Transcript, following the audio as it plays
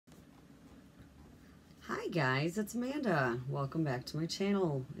guys, it's Amanda. Welcome back to my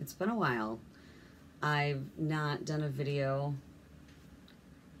channel. It's been a while. I've not done a video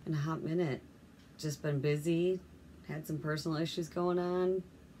in a hot minute. Just been busy, had some personal issues going on.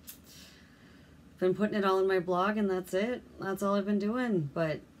 Been putting it all in my blog and that's it. That's all I've been doing,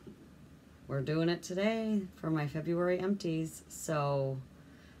 but we're doing it today for my February empties. So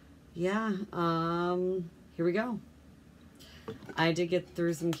yeah, here we go. I did get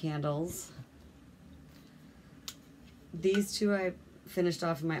through some candles. These two I finished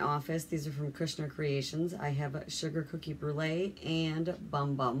off in my office. These are from Kushner Creations. I have a Sugar Cookie Brulee and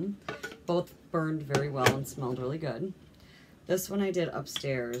Bum Bum. Both burned very well and smelled really good. This one I did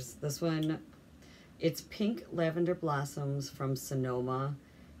upstairs. This one, it's Pink Lavender Blossoms from Sonoma.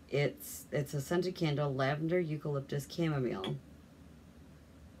 It's a scented candle, lavender, eucalyptus, chamomile.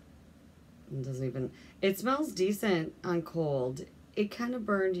 It doesn't even, it smells decent on cold. It kind of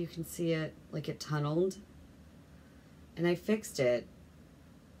burned, you can see it, like it tunneled. And I fixed it.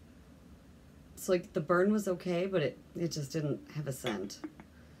 So like the burn was okay, but it just didn't have a scent.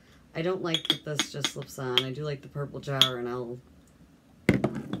 I don't like that this just slips on. I do like the purple jar, and I'll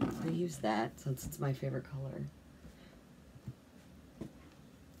use that since it's my favorite color.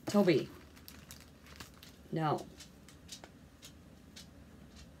 Toby. No.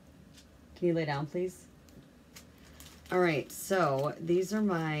 Can you lay down, please? All right, so these are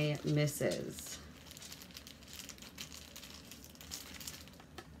my misses.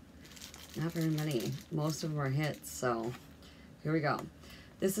 Not very many. Most of them are hits, so here we go.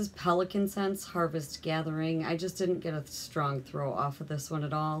 This is Pelican Scents Harvest Gathering. I just didn't get a strong throw off of this one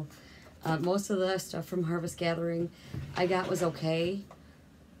at all. Most of the stuff from Harvest Gathering I got was okay,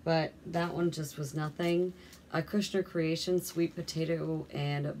 but that one just was nothing. Kushner Creations, Sweet Potato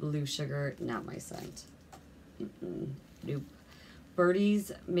and Blue Sugar, not my scent. Nope.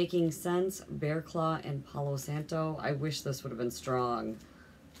 Birdies Making Sense, Bear Claw and Palo Santo. I wish this would have been strong.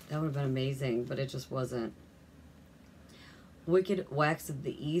 That would have been amazing, but it just wasn't. Wicked Wax of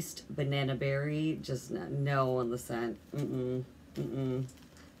the East, Banana Berry, just no on the scent.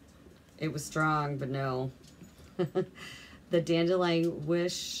 It was strong, but no. The Dandelion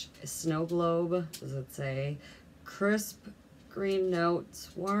Wish, Snow Globe, does it say? Crisp, green notes,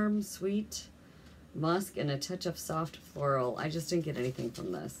 warm, sweet, musk, and a touch of soft floral. I just didn't get anything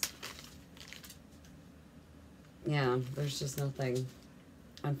from this. Yeah, there's just nothing,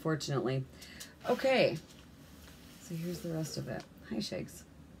 unfortunately. Okay, so here's the rest of it. Hi, Shakes.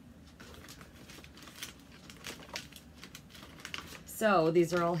 So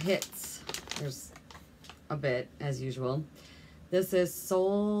these are all hits. There's a bit, as usual. This is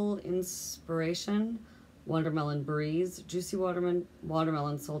Soul Inspiration, Watermelon Breeze, Juicy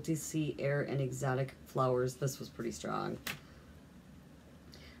Watermelon, Salty Sea Air, and Exotic Flowers. This was pretty strong.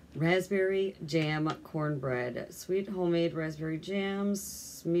 Raspberry Jam Cornbread, sweet homemade raspberry jam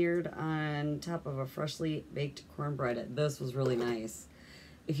smeared on top of a freshly baked cornbread. This was really nice.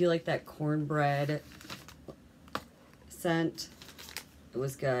 If you like that cornbread scent, it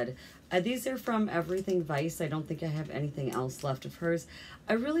was good. These are from Everything Vice. I don't think I have anything else left of hers.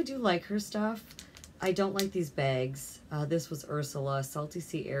 I really do like her stuff. I don't like these bags. This was Ursula, Salty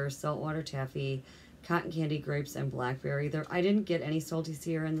Sea Air, Saltwater Taffy, Cotton Candy, Grapes, and Blackberry. I didn't get any Salty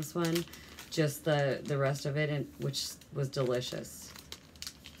Sea Air in this one, just the rest of it, and which was delicious.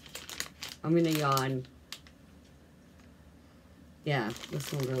 I'm gonna yawn. Yeah, this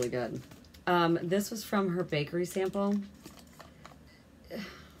smelled really good. This was from her bakery sample.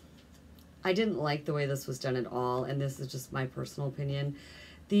 I didn't like the way this was done at all, and this is just my personal opinion.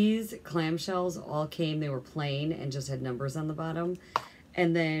 These clamshells all came, they were plain and just had numbers on the bottom.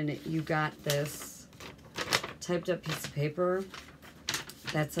 And then you got this typed up piece of paper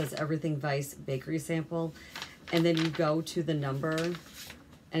that says Everything Vice Bakery Sample. And then you go to the number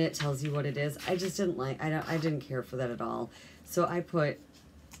and it tells you what it is. I just didn't like, I didn't care for that at all. So I put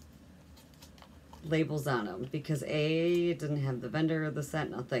labels on them because it didn't have the vendor, the scent,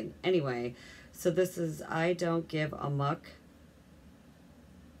 nothing. Anyway, so this is I Don't Give a Muck.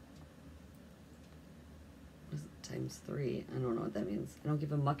 What is it, times 3? I don't know what that means. I don't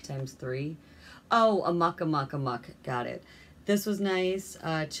give a muck times 3. Oh, a muck. Got it. This was nice.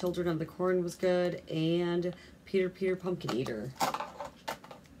 Children of the Corn was good, and Peter Pumpkin Eater.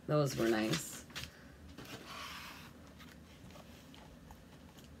 Those were nice.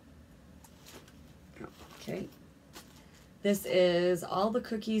 Okay, this is All the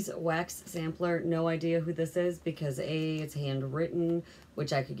Cookies Wax Sampler. No idea who this is because A, it's handwritten,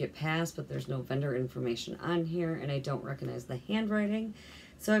 which I could get past, but there's no vendor information on here, and I don't recognize the handwriting,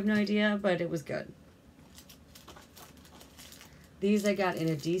 so I have no idea, but it was good. These I got in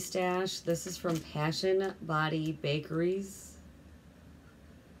a D-stash. This is from Passion Body Bakeries.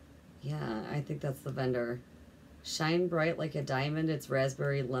 Yeah, I think that's the vendor. Shine Bright Like a Diamond. It's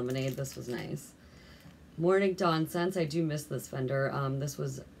raspberry lemonade. This was nice. Morning Dawn Scents. I do miss this vendor. This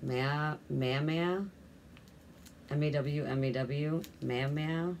was Ma M-A-W, M-A-W. I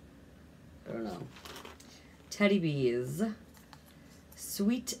don't know. Teddy Bees.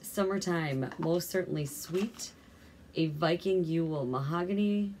 Sweet Summertime. Most certainly sweet. A Viking Yule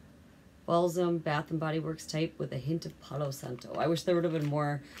Mahogany Balsam Bath and Body Works type with a hint of Palo Santo. I wish there would have been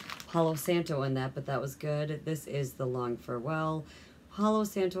more Palo Santo in that, but that was good. This is the Long Farewell. Palo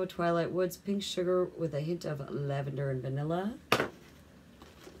Santo Twilight Woods Pink Sugar with a hint of lavender and vanilla.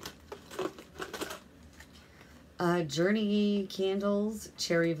 Journey Candles,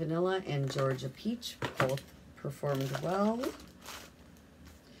 Cherry Vanilla and Georgia Peach. Both performed well.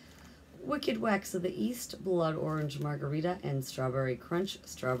 Wicked Wax of the East, Blood Orange Margarita, and Strawberry Crunch.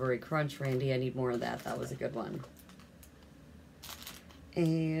 Strawberry Crunch, Randy, I need more of that. That was a good one.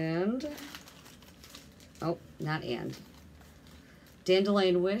 And, oh, not and.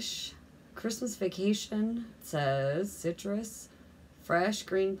 Dandelion Wish, Christmas Vacation, it says citrus, fresh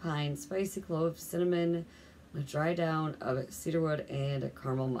green pine, spicy clove, cinnamon, a dry down of cedarwood, and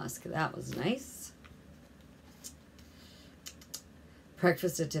caramel musk. That was nice.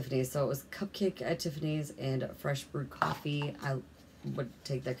 Breakfast at Tiffany's. So it was cupcake at Tiffany's and fresh brewed coffee. I would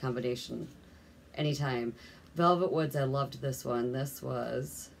take that combination anytime. Velvet Woods, I loved this one. This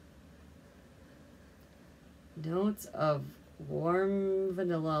was notes of warm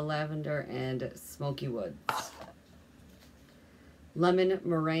vanilla, lavender, and smoky woods. Lemon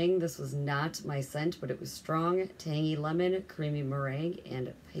Meringue. This was not my scent, but it was strong. Tangy lemon, creamy meringue,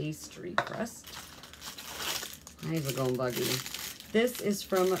 and pastry crust. My eyes are going buggy. This is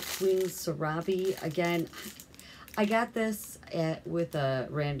from Queen Sarabi. Again, I got this with a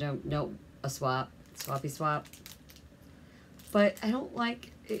random, no, a swappy swap. But I don't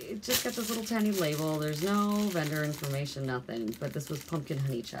like, it just got this little tiny label. There's no vendor information, nothing. But this was pumpkin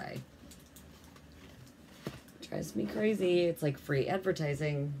honey chai. Drives me crazy. It's like free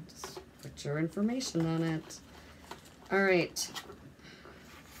advertising. Just put your information on it. All right.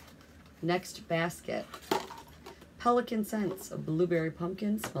 Next basket. Pelican Scents, a blueberry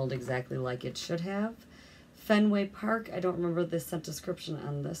pumpkin, smelled exactly like it should have. Fenway Park, I don't remember the scent description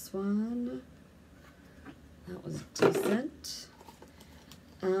on this one. That was decent.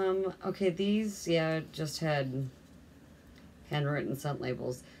 Okay, these, yeah, just had handwritten scent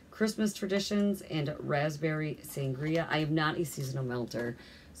labels. Christmas Traditions and Raspberry Sangria. I am not a seasonal melter,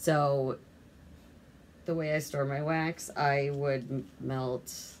 so the way I store my wax, I would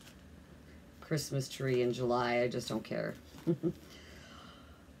melt Christmas tree in July. I just don't care.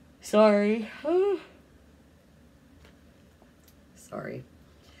 Sorry. Sorry.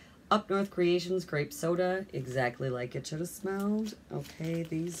 Up North Creations Grape Soda, exactly like it should have smelled. Okay,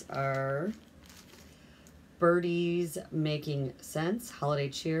 these are Birdies Making Sense, Holiday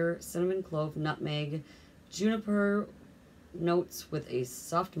Cheer, Cinnamon Clove, Nutmeg, Juniper notes with a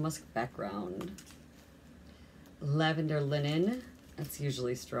soft musk background. Lavender Linen, that's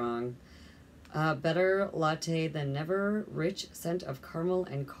usually strong. Better Latte Than Never, rich scent of caramel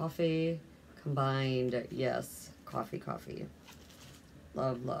and coffee combined. Yes, coffee.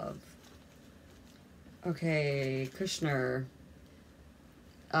 Love, love. Okay, Kushner.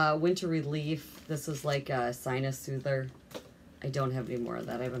 Winter Relief. This is like a sinus soother. I don't have any more of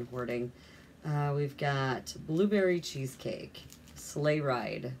that. I've been hoarding. We've got Blueberry Cheesecake, Sleigh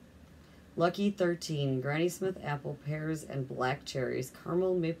Ride, Lucky 13, Granny Smith Apple, Pears, and Black Cherries,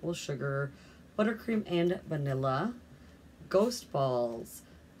 Caramel, Maple Sugar, Buttercream, and Vanilla, Ghost Balls,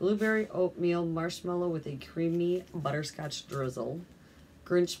 Blueberry Oatmeal Marshmallow with a creamy butterscotch drizzle,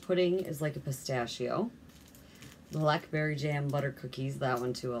 Grinch Pudding is like a pistachio, Blackberry Jam Butter Cookies, that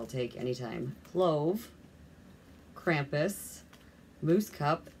one too I'll take anytime, Clove, Krampus, Moose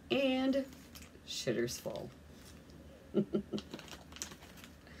Cup, and Shitter's Full.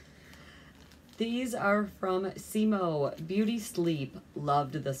 These are from Simo. Beauty Sleep.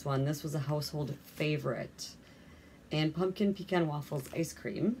 Loved this one. This was a household favorite. And Pumpkin Pecan Waffles Ice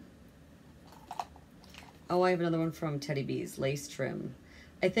Cream. Oh, I have another one from Teddy Bees. Lace Trim.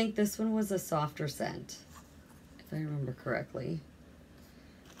 I think this one was a softer scent, if I remember correctly.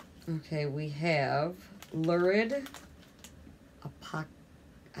 Okay, we have Lurid.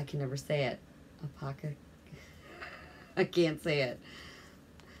 I can never say it. I can't say it.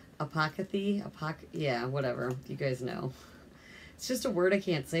 Apocathy? Yeah, whatever. You guys know. It's just a word I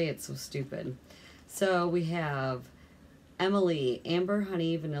can't say. It's so stupid. So we have Emily, Amber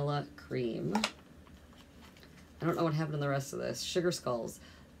Honey Vanilla Cream. I don't know what happened in the rest of this. Sugar skulls.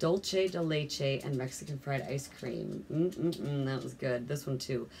 Dulce de leche and Mexican fried ice cream. That was good. This one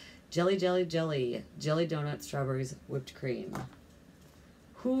too. Jelly, jelly, jelly. Jelly donut, strawberries, whipped cream.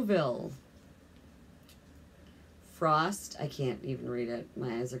 Whoville. Frost. I can't even read it.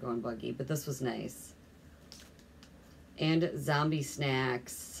 My eyes are going buggy, but this was nice. And zombie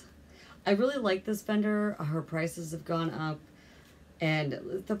snacks. I really like this vendor. Her prices have gone up.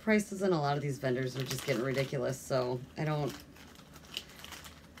 And the prices in a lot of these vendors are just getting ridiculous. So I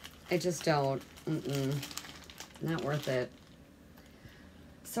just don't. Not worth it.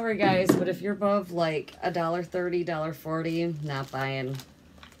 Sorry guys, but if you're above like $1.30, $1.40, not buying.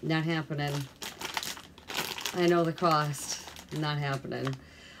 Not happening. I know the cost. Not happening.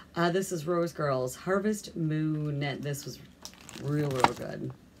 This is Rose Girls. Harvest Moon. This was real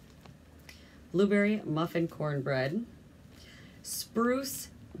good. Blueberry Muffin Cornbread. Spruce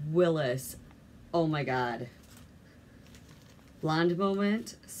Willis. Oh my god. Blonde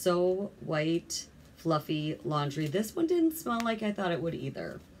Moment. So White Fluffy Laundry. This one didn't smell like I thought it would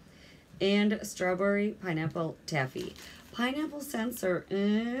either. And Strawberry Pineapple Taffy. Pineapple scents are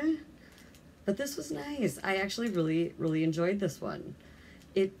but this was nice. I actually really enjoyed this one.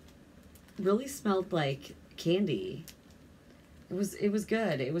 It really smelled like candy. It was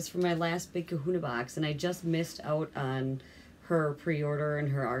good. It was from my last Big Kahuna box, and I just missed out on her pre-order and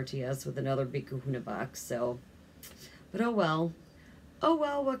her RTS with another Big Kahuna box, so, but oh well. Oh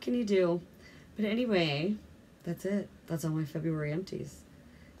well, what can you do? But anyway, that's it. That's all my February empties.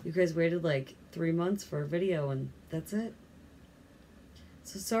 You guys waited like 3 months for a video, and that's it.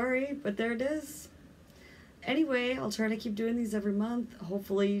 So sorry, but there it is. Anyway, I'll try to keep doing these every month.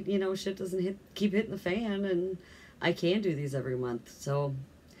 Hopefully, you know, shit doesn't keep hitting the fan, and I can do these every month. So,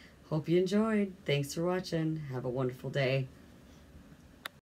 hope you enjoyed. Thanks for watching. Have a wonderful day.